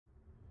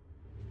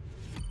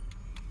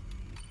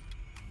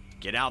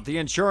Get out the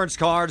insurance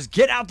cards,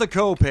 get out the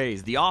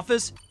copays. The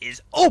office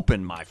is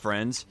open, my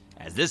friends,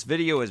 as this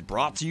video is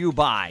brought to you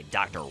by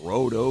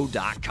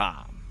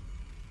drroto.com.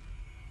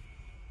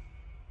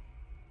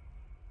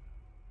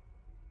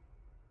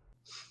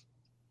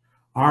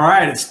 All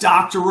right, it's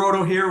Dr.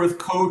 Roto here with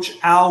Coach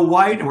Al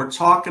White, and we're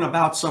talking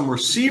about some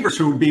receivers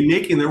who would be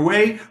making their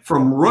way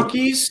from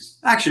rookies,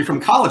 actually from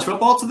college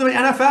football to the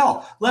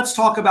NFL. Let's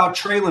talk about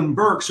Treylon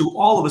Burks, who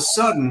all of a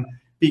sudden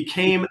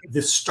became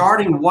the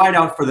starting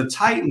wideout for the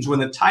Titans when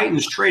the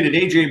Titans traded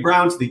A.J.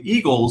 Brown to the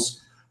Eagles.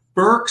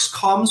 Burks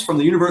comes from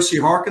the University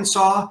of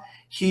Arkansas.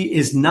 He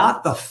is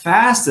not the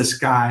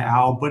fastest guy,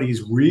 Al, but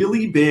he's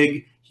really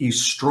big,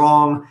 he's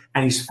strong,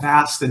 and he's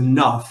fast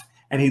enough.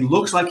 And he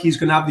looks like he's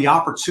going to have the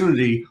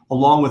opportunity,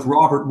 along with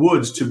Robert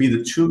Woods, to be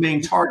the two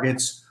main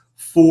targets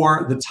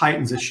for the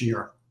Titans this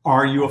year.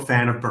 Are you a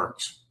fan of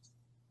Burks?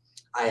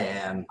 I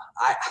am.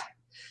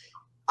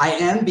 I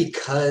am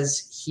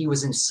because he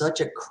was in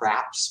such a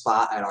crap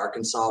spot at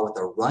Arkansas with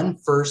a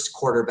run-first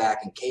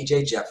quarterback in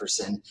KJ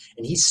Jefferson,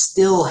 and he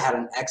still had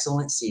an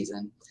excellent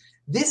season.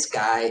 This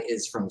guy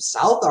is from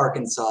South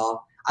Arkansas.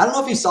 I don't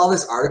know if you saw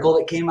this article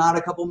that came out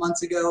a couple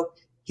months ago.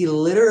 He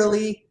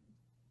literally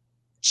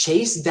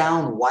chased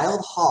down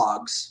wild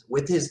hogs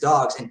with his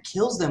dogs and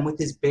kills them with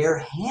his bare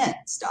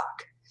hands,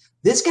 Doc.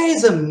 This guy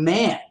is a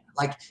man.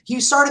 Like, he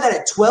started that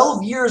at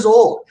 12 years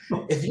old.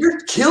 If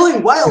you're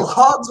killing wild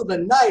hogs with a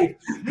knife,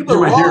 you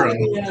belong in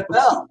the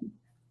NFL.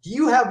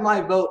 You have my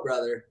vote,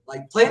 brother.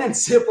 Like, plain and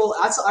simple.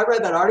 I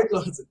read that article.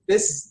 And said,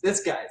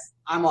 this guy's,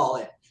 I'm all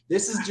in.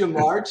 This is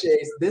Ja'Marr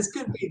Chase. This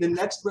could be the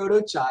next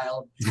Roto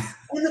child.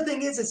 And the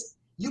thing is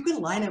you can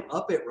line him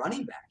up at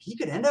running back. He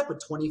could end up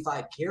with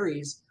 25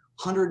 carries,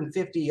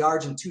 150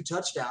 yards and 2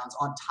 touchdowns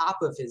on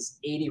top of his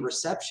 80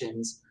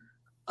 receptions,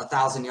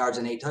 1,000 yards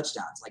and 8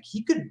 touchdowns. Like,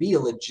 he could be a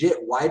legit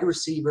wide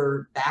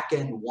receiver back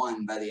end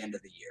one by the end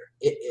of the year.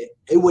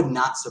 It would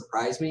not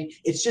surprise me.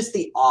 It's just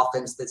the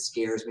offense that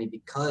scares me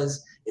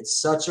because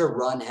it's such a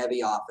run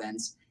heavy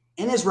offense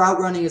and his route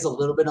running is a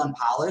little bit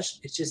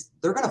unpolished. It's just,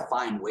 they're going to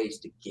find ways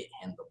to get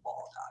him the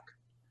ball, Doc.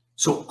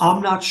 So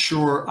I'm not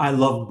sure I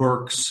love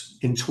Burks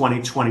in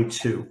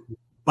 2022,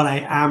 but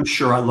I am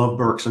sure I love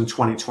Burks in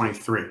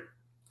 2023.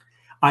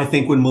 I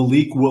think when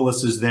Malik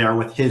Willis is there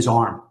with his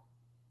arm,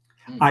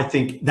 I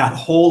think that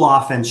whole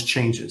offense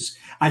changes.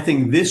 I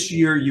think this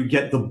year you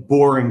get the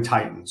boring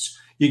Titans.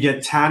 You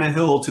get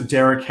Tannehill to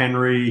Derrick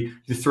Henry.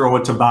 You throw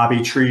it to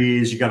Bobby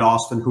Trees. You got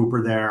Austin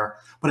Hooper there.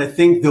 But I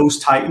think those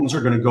Titans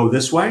are going to go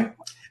this way.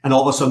 And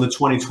all of a sudden the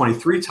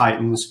 2023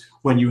 Titans,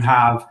 when you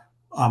have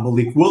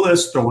Malik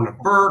Willis throwing at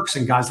Burks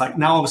and guys like,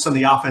 now all of a sudden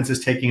the offense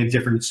is taking a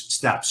different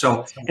step.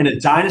 So in a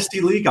dynasty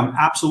league, I'm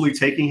absolutely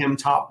taking him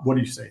top, what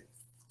do you say?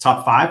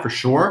 Top 5 for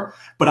sure.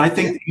 But I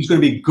think he's going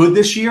to be good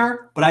this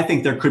year, but I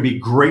think there could be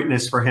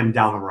greatness for him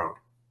down the road.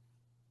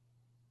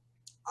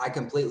 I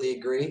completely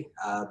agree.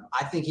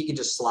 I think he could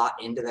just slot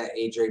into that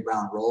A.J.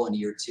 Brown role in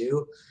year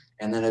 2,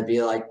 and then it'd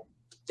be like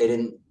they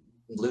didn't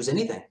lose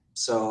anything.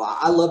 So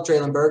I love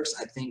Treylon Burks.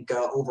 I think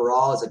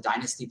overall as a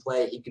dynasty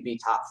play, he could be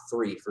top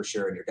 3 for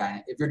sure in your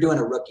if you're doing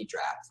a rookie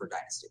draft for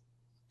dynasty.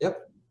 Yep,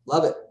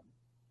 love it.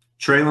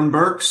 Treylon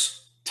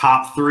Burks,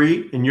 top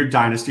 3 in your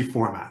dynasty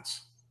formats.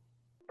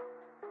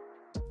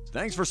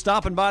 Thanks for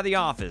stopping by the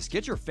office.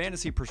 Get your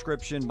fantasy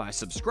prescription by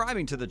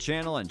subscribing to the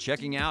channel and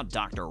checking out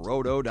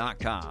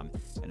drroto.com.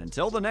 And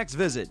until the next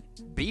visit,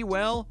 be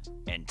well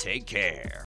and take care.